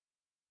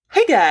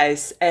Hey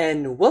guys,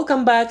 and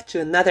welcome back to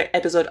another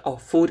episode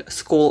of Food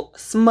School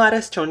Smarter,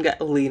 Stronger,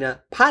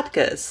 Leaner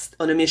podcast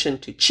on a mission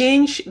to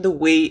change the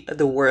way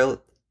the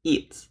world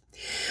eats.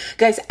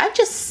 Guys, I've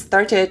just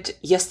started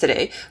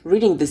yesterday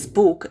reading this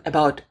book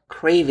about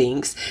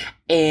cravings,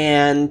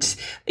 and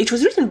it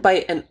was written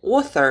by an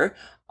author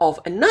of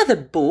another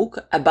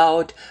book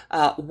about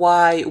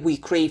why we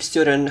crave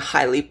certain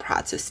highly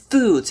processed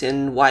foods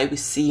and why we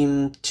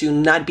seem to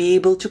not be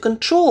able to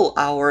control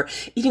our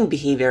eating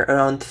behavior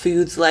around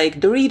foods like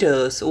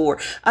Doritos or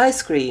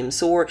ice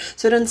creams or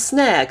certain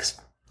snacks.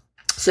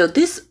 So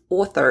this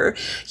author,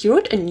 he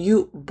wrote a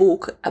new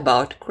book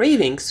about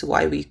cravings,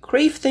 why we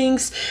crave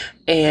things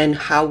and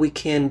how we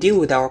can deal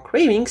with our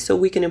cravings so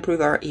we can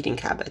improve our eating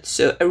habits.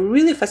 So a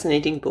really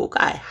fascinating book.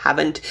 I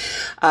haven't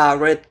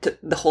read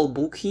the whole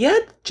book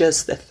yet,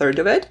 just a third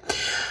of it.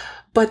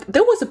 But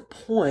there was a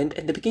point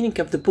at the beginning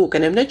of the book,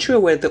 and I'm not sure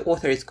where the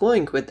author is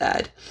going with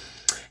that.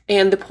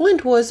 And the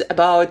point was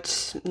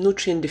about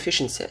nutrient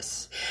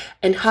deficiencies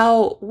and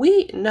how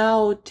we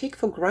now take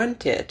for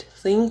granted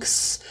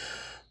things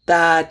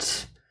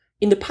that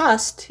in the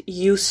past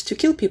used to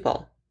kill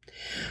people.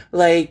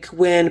 Like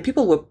when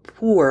people were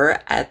poor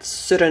in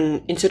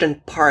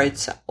certain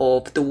parts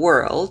of the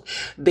world,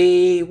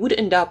 they would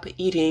end up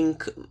eating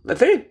a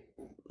very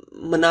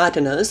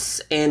monotonous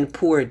and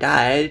poor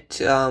diet,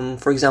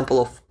 for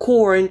example, of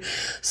corn,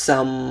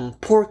 some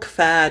pork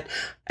fat,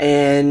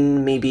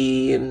 and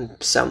maybe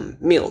some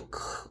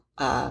milk.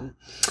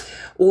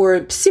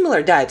 Or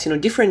similar diets,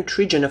 different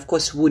region, of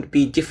course, would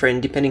be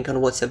different depending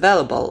on what's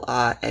available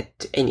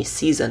at any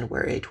season,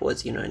 where it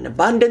was, an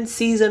abundant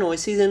season or a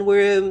season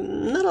where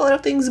not a lot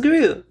of things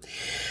grew.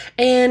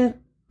 And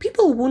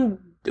people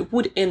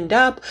would end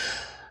up,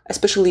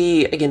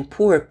 especially, again,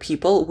 poor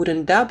people, would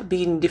end up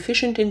being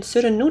deficient in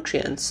certain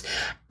nutrients.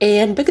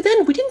 And back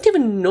then, we didn't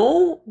even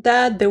know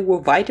that there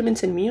were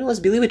vitamins and minerals.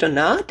 Believe it or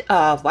not,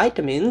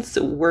 vitamins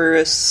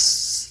were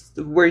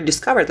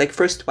discovered, like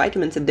first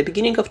vitamins at the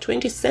beginning of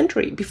 20th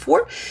century.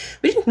 Before,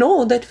 we didn't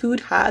know that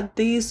food had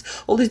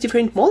all these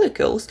different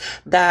molecules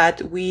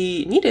that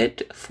we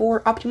needed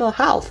for optimal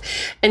health.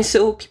 And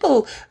so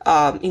people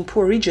in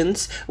poor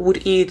regions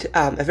would eat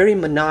a very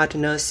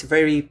monotonous,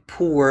 very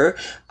poor,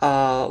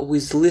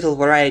 with little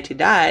variety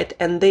diet,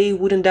 and they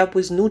would end up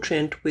with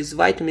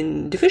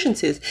vitamin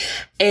deficiencies,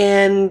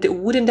 and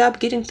would end up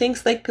getting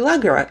things like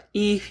pellagra.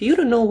 If you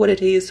don't know what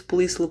it is,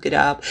 please look it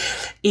up.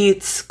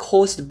 It's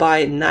caused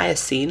by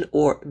niacin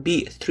or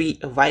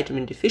B3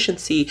 vitamin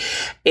deficiency,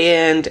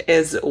 and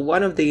as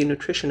one of the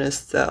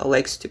nutritionists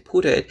likes to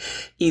put it,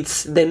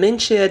 it's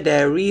dementia,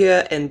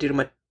 diarrhea, and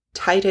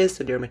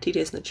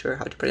dermatitis, not sure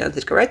how to pronounce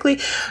it correctly,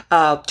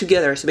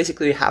 together. So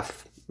basically you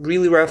have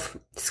really rough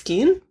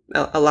skin,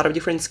 a lot of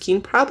different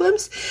skin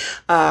problems.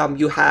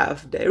 You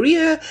have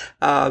diarrhea,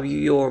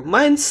 your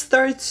mind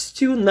starts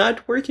to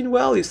not working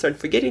well, you start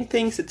forgetting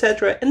things,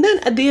 etc. And then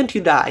at the end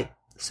you die.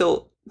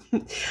 So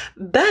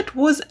that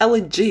was a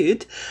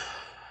legit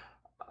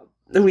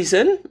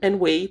reason and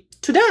way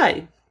to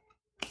die.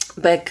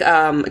 Back,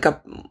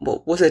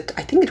 what was it?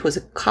 I think it was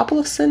a couple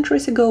of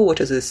centuries ago. What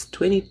was this?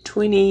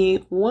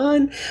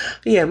 2021?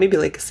 Yeah, maybe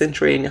like a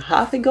century and a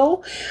half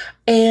ago.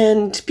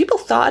 And people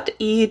thought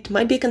it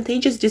might be a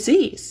contagious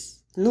disease,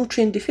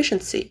 nutrient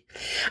deficiency.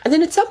 And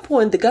then at some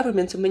point, the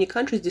governments of many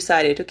countries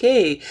decided,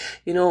 okay,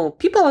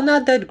 people are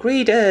not that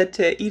great at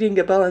eating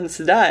a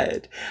balanced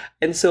diet.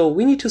 And so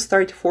we need to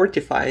start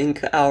fortifying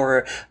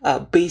our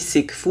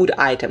basic food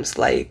items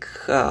like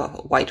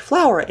white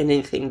flour and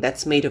anything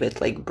that's made of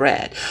it, like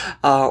bread,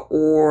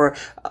 or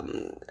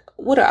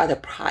what are other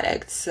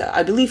products?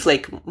 I believe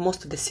like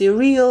most of the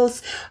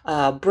cereals,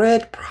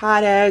 bread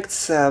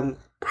products,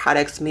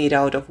 products made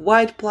out of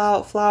white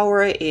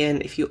flour,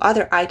 and a few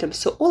other items.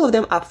 So all of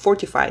them are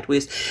fortified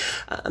with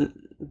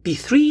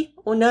B3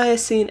 or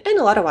niacin and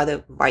a lot of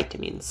other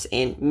vitamins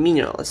and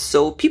minerals.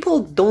 So people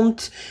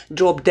don't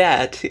drop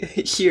dead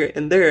here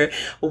and there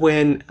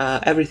when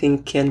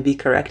everything can be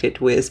corrected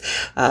with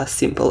a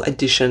simple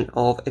addition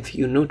of a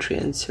few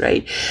nutrients,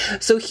 right?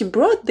 So he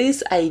brought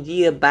this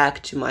idea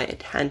back to my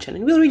attention,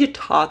 and we already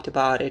talked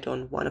about it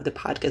on one of the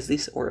podcasts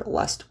this or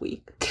last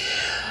week.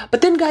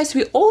 But then, guys,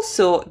 we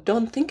also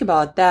don't think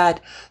about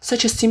that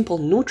such a simple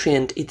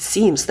nutrient. It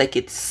seems like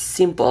it's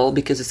simple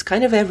because it's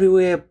kind of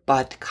everywhere,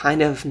 but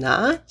kind of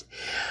not.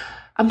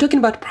 I'm talking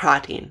about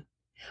protein.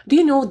 Do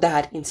you know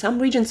that in some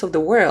regions of the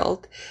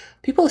world,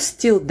 people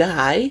still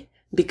die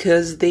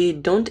because they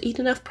don't eat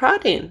enough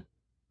protein?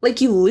 Like,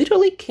 you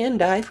literally can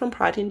die from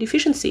protein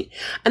deficiency.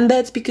 And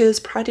that's because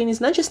protein is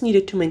not just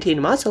needed to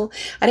maintain muscle,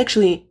 it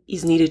actually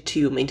is needed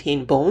to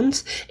maintain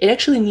bones. It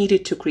actually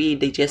needed to create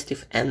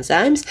digestive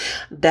enzymes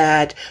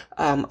that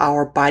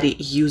our body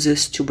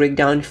uses to break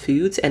down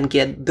foods and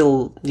get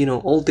all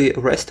the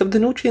rest of the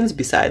nutrients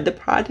beside the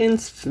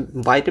proteins,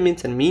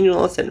 vitamins and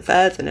minerals and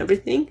fats and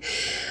everything.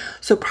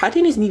 So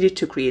protein is needed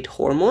to create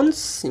hormones,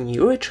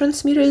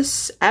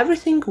 neurotransmitters,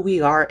 everything we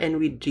are and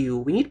we do.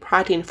 We need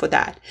protein for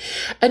that.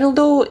 And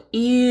although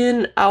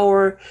in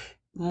our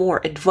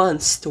more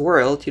advanced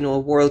world, a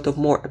world of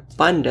more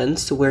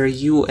abundance where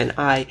you and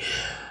I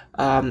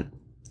are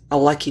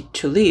lucky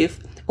to live.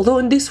 Although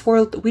in this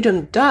world, we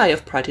don't die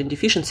of protein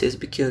deficiencies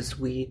because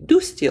we do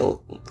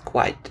still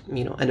quite,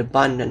 an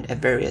abundant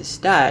and various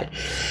diet.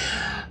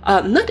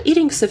 Not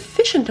eating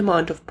sufficient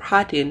amount of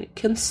protein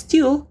can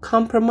still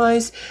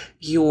compromise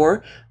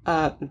your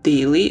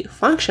daily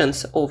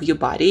functions of your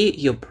body,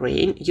 your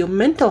brain, your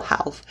mental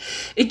health.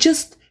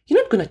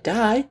 You're not gonna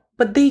die,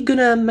 but they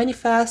can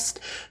manifest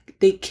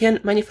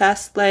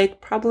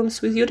like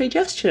problems with your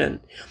digestion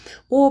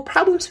or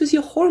problems with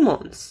your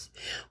hormones,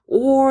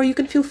 or you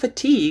can feel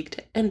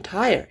fatigued and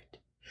tired,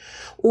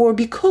 or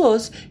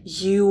because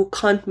you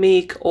can't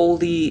make all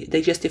the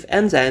digestive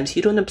enzymes,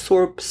 you don't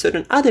absorb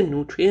certain other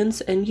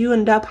nutrients, and you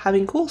end up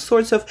having all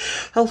sorts of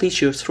health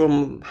issues,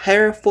 from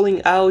hair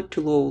falling out to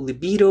low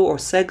libido or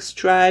sex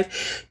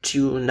drive,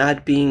 to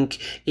not being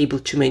able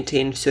to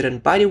maintain certain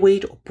body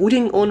weight or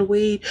putting on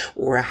weight,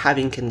 or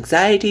having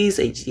anxieties,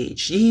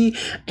 ADHD,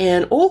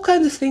 and all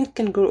kinds of things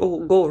can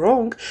go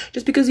wrong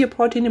just because your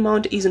protein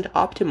amount isn't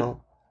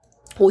optimal.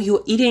 Or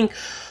you're eating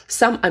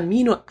some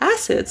amino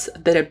acids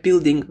that are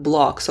building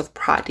blocks of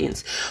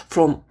proteins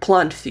from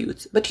plant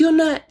foods, but you're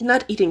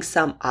not eating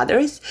some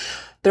others.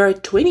 There are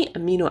 20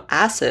 amino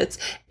acids,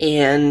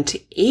 and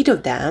 8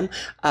 of them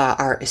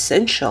are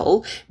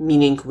essential,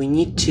 meaning we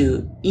need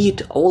to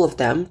eat all of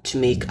them to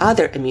make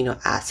other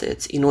amino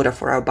acids in order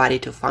for our body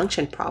to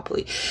function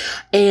properly.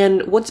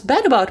 And what's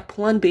bad about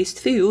plant-based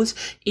foods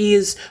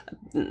is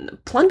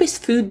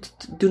plant-based foods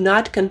do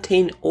not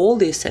contain all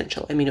the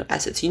essential amino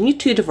acids. You need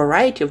to eat a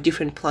variety of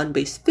different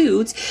plant-based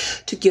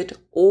foods to get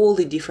all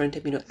the different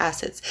amino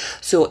acids.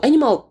 So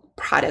animal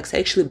products are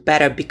actually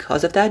better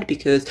because of that,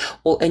 because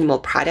all animal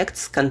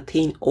products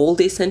contain all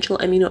the essential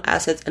amino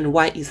acids. And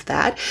why is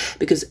that?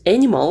 Because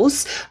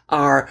animals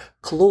are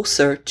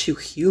closer to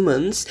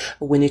humans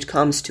when it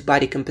comes to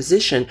body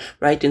composition,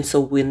 right? And so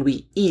when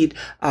we eat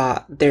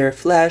their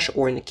flesh,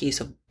 or in the case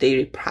of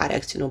dairy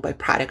products,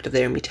 byproduct of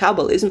their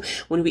metabolism,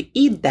 when we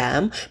eat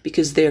them,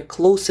 because they're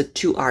closer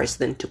to ours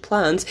than to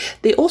plants,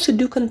 they also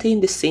do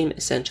contain the same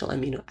essential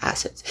amino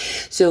acids.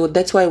 So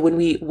that's why when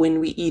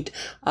we eat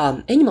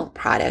animal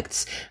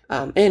products,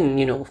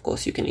 and of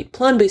course you can eat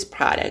plant-based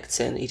products,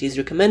 and it is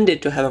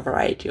recommended to have a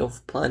variety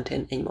of plant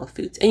and animal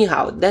foods.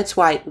 Anyhow, that's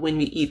why when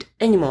we eat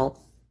animal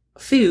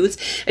foods,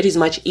 it is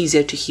much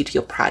easier to hit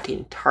your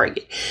protein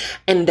target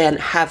and then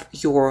have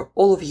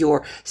all of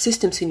your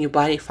systems in your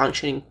body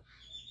functioning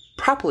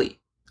properly,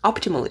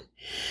 optimally.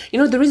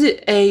 There is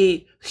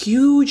a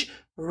huge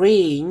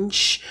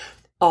range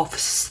of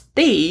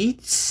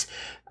states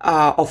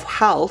of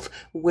health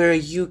where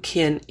you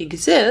can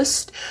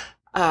exist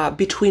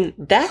between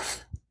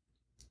death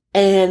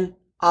and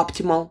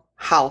optimal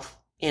health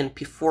and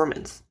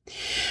performance.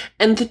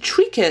 And the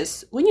trick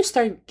is, when you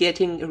start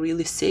getting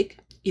really sick,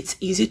 it's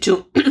easy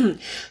to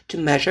to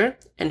measure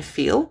and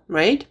feel,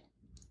 right?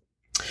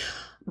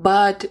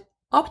 But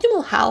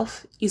optimal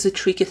health is a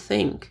tricky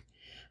thing.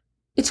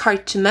 It's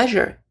hard to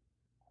measure,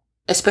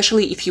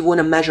 especially if you want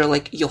to measure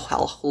like your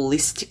health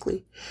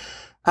holistically.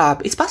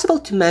 It's possible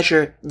to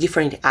measure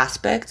different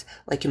aspects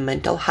like your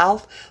mental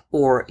health,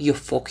 or your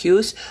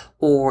focus,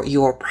 or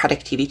your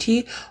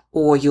productivity,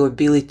 or your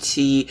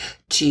ability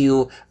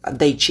to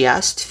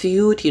digest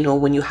food,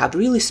 when you have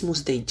really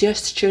smooth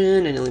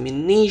digestion and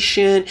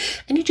elimination,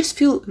 and you just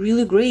feel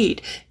really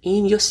great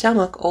in your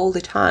stomach all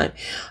the time.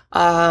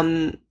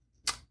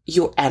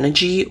 Your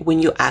energy when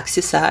you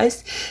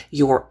exercise,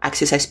 your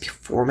exercise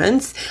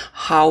performance,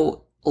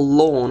 how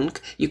long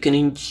you can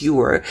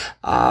endure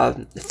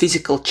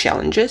physical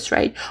challenges,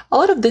 right? A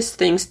lot of these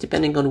things,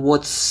 depending on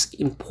what's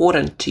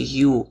important to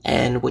you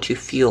and what you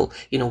feel,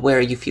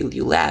 where you feel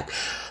you lack,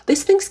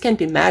 these things can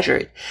be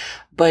measured.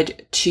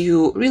 But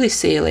to really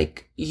say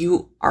like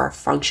you are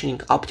functioning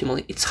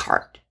optimally, it's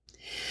hard.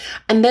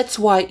 And that's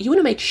why you want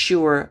to make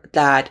sure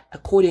that,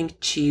 according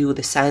to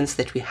the science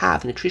that we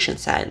have, nutrition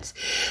science,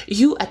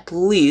 you at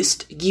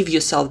least give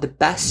yourself the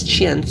best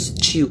chance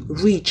to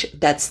reach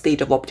that state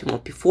of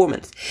optimal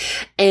performance.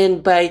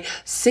 And by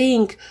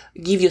saying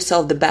give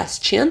yourself the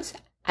best chance,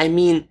 I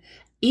mean,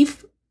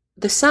 if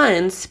the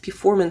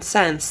performance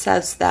science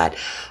says that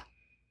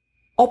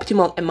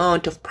optimal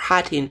amount of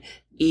protein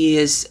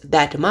is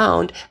that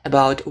amount,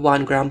 about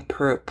 1 gram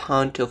per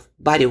pound of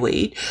body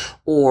weight,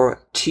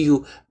 or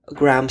 2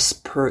 grams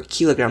per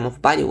kilogram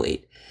of body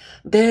weight,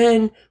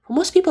 then for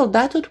most people,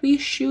 that's what we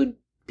should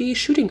be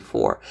shooting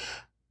for.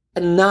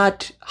 And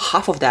not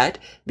half of that,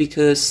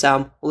 because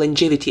some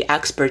longevity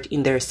expert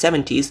in their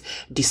 70s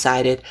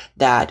decided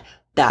that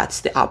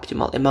that's the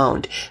optimal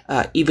amount.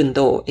 Even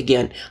though,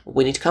 again,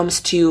 when it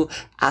comes to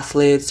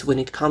athletes, when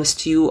it comes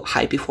to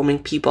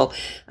high-performing people,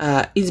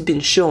 it's been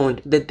shown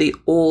that they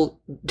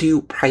all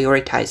do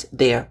prioritize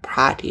their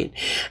protein.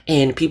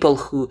 And people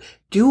who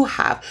do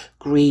have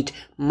great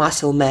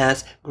muscle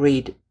mass,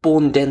 great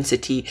bone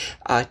density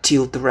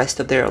till the rest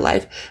of their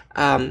life,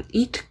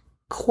 eat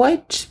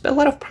quite a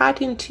lot of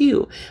protein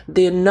too.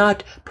 They're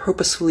not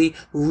purposefully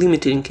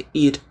limiting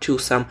it to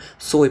some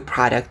soy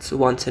products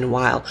once in a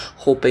while,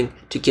 hoping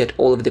to get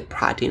all of the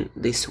protein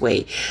this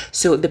way.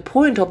 So the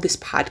point of this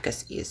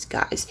podcast is,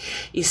 guys,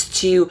 is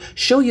to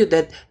show you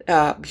that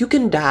you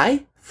can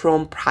die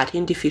from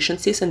protein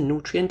deficiencies and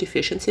nutrient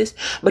deficiencies.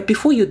 But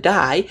before you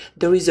die,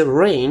 there is a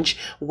range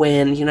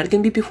when you're not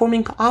going to be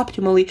performing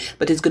optimally,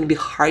 but it's going to be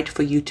hard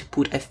for you to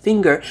put a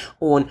finger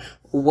on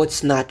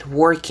what's not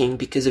working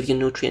because of your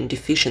nutrient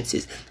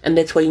deficiencies. And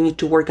that's why you need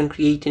to work on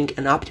creating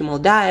an optimal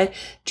diet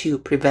to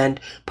prevent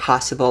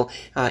possible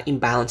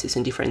imbalances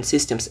in different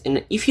systems.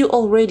 And if you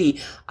already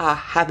are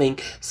having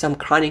some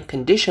chronic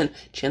condition,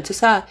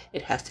 chances are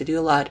it has to do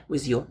a lot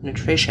with your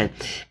nutrition.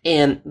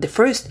 And the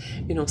first,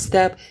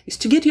 step is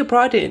to get your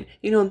protein.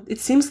 It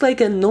seems like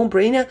a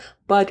no-brainer,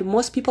 but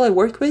most people I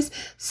work with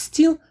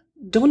still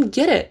don't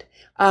get it.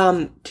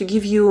 To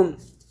give you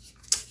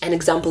an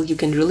example you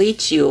can relate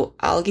to,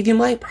 I'll give you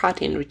my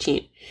protein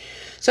routine.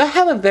 So I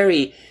have a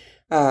very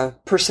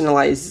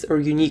personalized or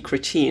unique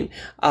routine.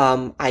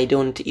 I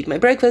don't eat my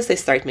breakfast. I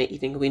start my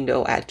eating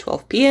window at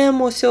 12 p.m.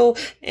 or so,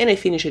 and I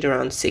finish it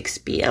around 6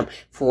 p.m.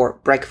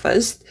 for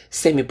breakfast,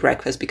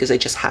 semi-breakfast, because I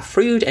just have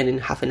fruit, and in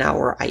half an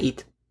hour I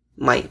eat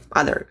my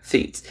other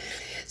foods.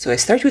 So I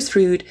start with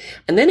fruit,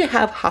 and then I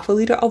have half a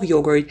liter of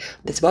yogurt.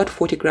 That's about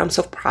 40 grams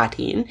of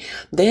protein.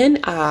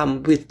 Then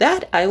with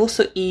that, I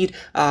also eat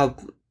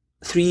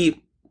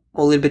 3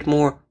 or a little bit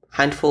more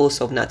handfuls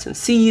of nuts and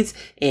seeds,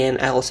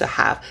 and I also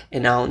have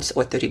an ounce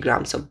or 30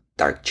 grams of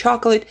dark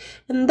chocolate,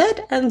 and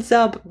that ends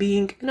up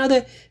being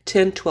another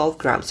 10-12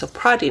 grams of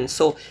protein.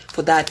 So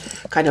for that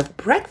kind of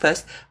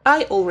breakfast,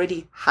 I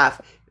already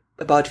have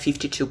about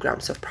 52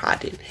 grams of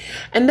protein.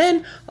 And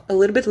then a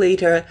little bit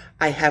later,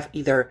 I have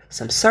either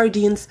some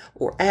sardines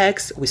or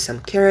eggs with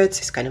some carrots.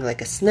 It's kind of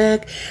like a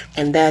snack,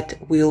 and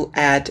that will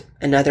add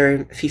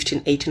another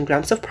 15-18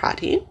 grams of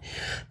protein.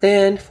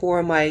 Then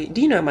for my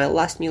dinner, my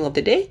last meal of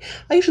the day,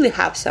 I usually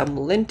have some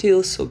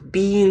lentils or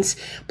beans,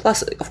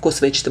 plus of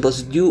course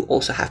vegetables do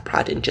also have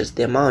protein, just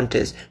the amount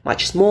is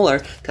much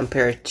smaller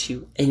compared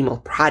to animal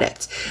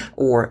products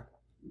or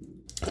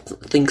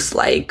things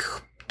like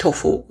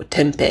tofu or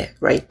tempeh,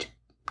 right?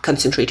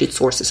 Concentrated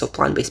sources of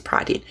plant-based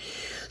protein.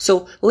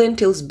 So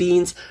lentils,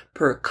 beans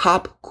per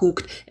cup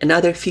cooked,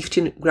 another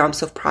 15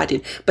 grams of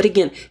protein. But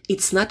again,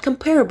 it's not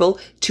comparable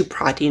to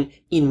protein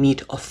in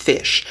meat or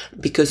fish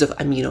because of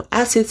amino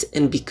acids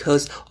and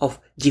because of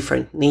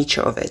different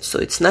nature of it. So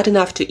it's not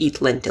enough to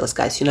eat lentils,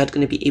 guys. You're not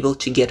going to be able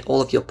to get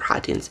all of your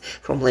proteins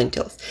from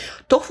lentils.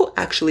 Tofu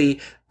actually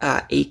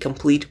a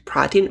complete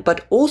protein,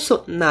 but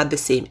also not the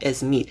same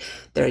as meat.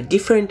 There are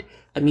different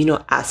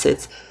amino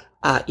acids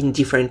in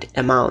different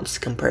amounts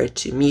compared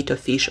to meat or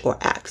fish or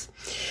eggs.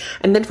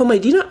 And then for my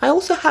dinner, I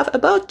also have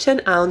about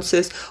 10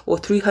 ounces or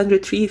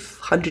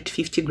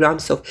 350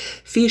 grams of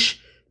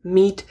fish,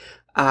 meat,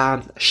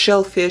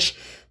 shellfish.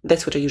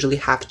 That's what I usually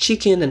have,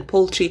 chicken and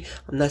poultry.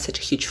 I'm not such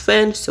a huge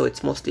fan, so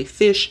it's mostly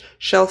fish,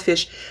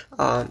 shellfish,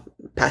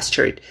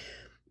 pastured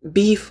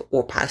beef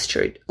or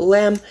pastured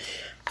lamb,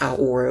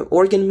 or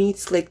organ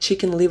meats like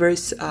chicken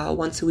livers.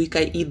 Once a week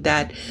I eat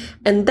that.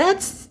 And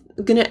that's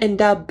gonna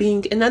end up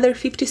being another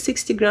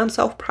 50-60 grams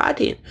of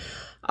protein,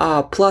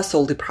 plus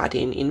all the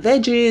protein in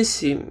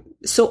veggies.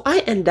 So I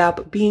end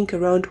up being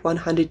around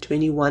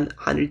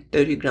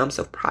 120-130 grams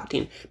of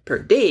protein per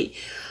day.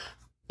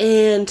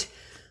 And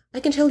I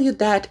can tell you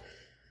that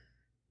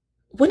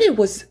when I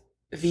was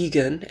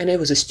vegan, and I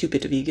was a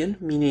stupid vegan,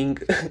 meaning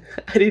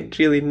I didn't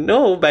really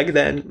know back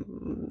then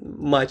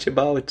much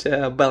about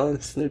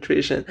balanced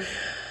nutrition,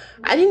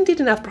 I didn't eat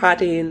enough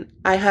protein.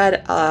 I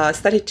had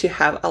started to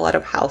have a lot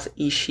of health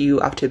issue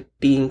after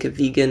being a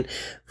vegan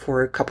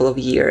for a couple of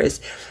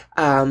years.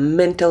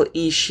 Mental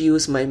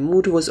issues, my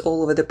mood was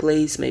all over the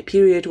place, my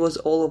period was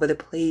all over the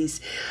place.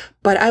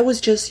 But I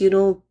was just,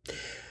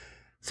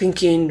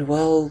 thinking,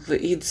 well,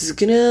 it's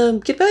gonna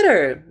get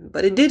better,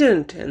 but it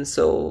didn't. And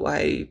so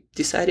I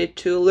decided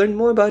to learn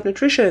more about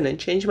nutrition and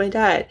change my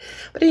diet.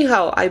 But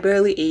anyhow, I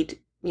barely ate,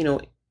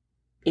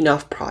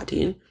 enough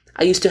protein.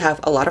 I used to have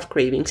a lot of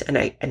cravings, and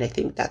I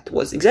think that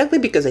was exactly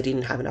because I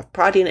didn't have enough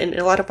protein and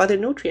a lot of other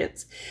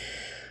nutrients.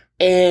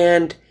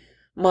 And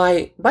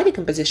my body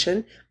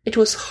composition, it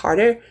was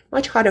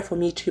much harder for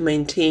me to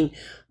maintain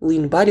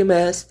lean body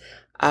mass.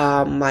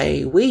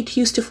 My weight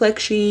used to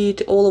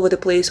fluctuate all over the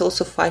place,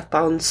 also 5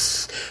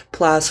 pounds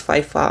plus,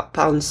 5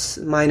 pounds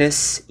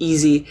minus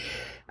easy,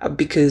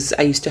 because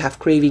I used to have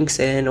cravings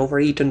and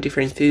overeat on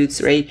different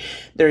foods, right?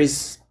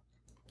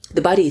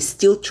 The body is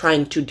still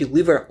trying to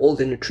deliver all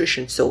the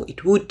nutrition, so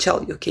it would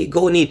tell you, okay,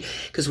 go and eat,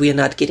 because we are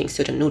not getting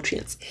certain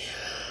nutrients.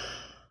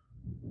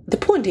 The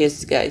point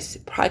is, guys,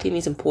 protein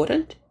is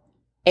important,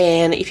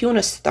 and if you want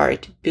to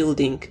start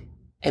building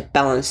a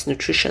balanced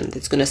nutrition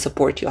that's going to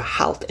support your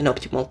health and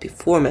optimal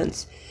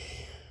performance,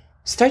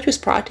 start with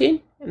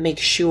protein. Make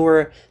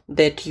sure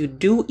that you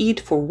do eat.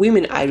 For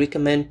women, I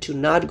recommend to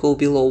not go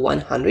below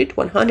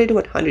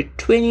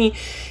 120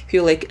 if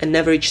you're like an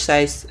average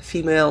size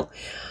female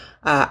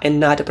and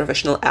not a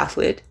professional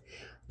athlete.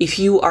 If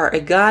you are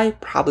a guy,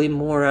 probably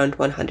more around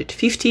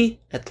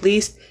 150 at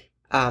least.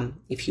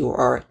 If you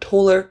are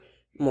taller,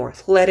 more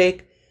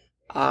athletic,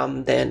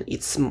 then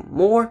it's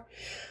more.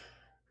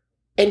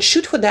 And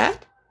shoot for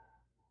that.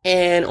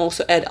 And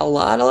also add a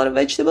lot of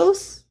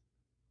vegetables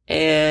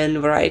and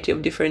variety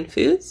of different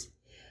foods.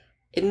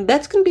 And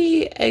that's going to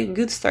be a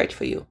good start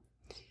for you.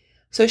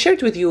 So I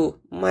shared with you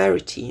my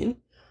routine.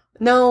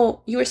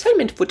 Now, your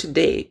assignment for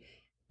today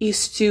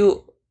is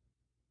to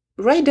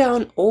write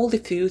down all the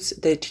foods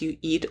that you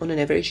eat on an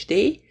average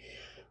day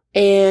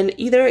and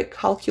either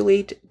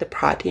calculate the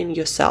protein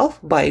yourself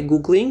by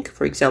Googling,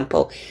 for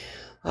example,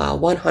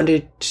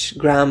 100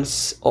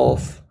 grams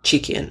of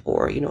chicken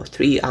or,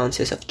 3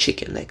 ounces of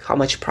chicken, like how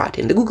much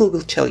protein. The Google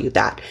will tell you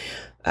that.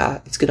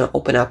 It's going to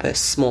open up a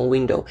small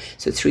window,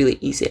 so it's really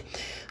easy.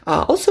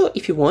 Also,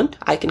 if you want,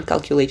 I can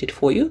calculate it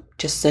for you.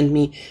 Just send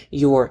me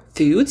your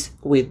foods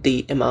with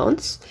the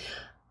amounts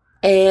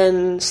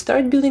and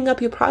start building up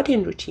your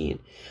protein routine.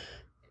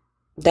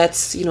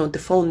 That's, the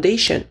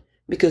foundation,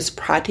 because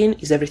protein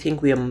is everything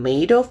we are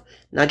made of,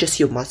 not just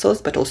your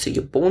muscles, but also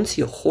your bones,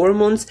 your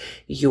hormones,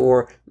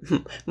 your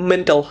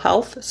mental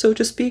health, so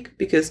to speak,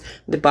 because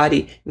the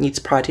body needs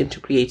protein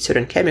to create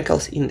certain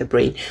chemicals in the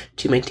brain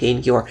to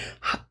maintain your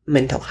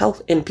mental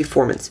health and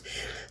performance.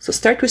 So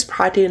start with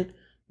protein,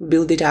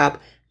 build it up,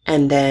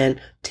 and then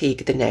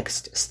take the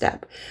next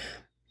step.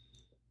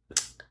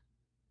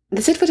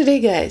 That's it for today,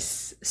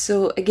 guys.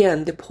 So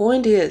again, the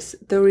point is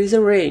there is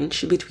a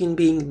range between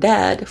being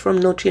dead from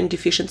nutrient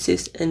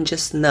deficiencies and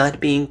just not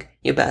being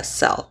your best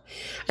self.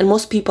 And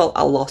most people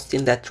are lost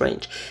in that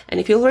range. And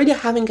if you're already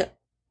having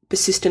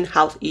persistent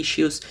health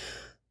issues,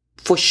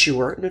 for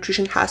sure,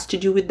 nutrition has to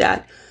do with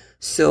that.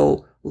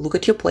 So look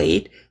at your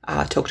plate,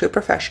 talk to a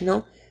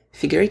professional,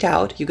 figure it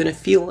out. You're going to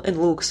feel and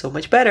look so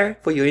much better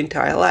for your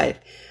entire life,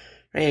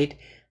 right?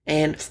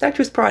 And start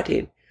with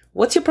protein.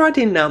 What's your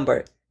protein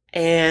number?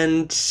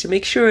 And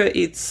make sure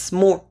it's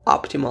more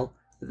optimal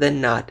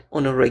than not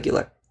on a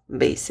regular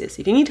basis.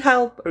 If you need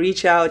help,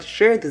 reach out,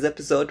 share this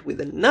episode with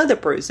another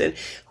person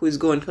who is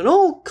going on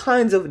all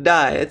kinds of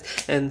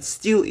diets and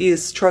still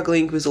is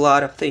struggling with a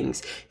lot of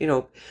things.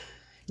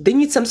 They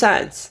need some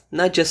science,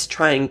 not just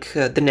trying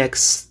the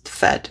next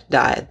fad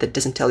diet that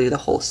doesn't tell you the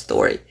whole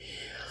story.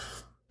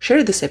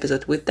 Share this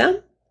episode with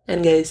them.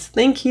 And guys,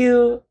 thank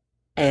you.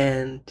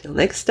 And till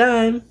next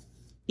time,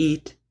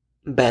 eat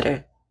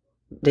better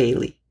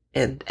daily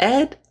and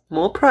add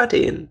more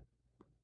protein.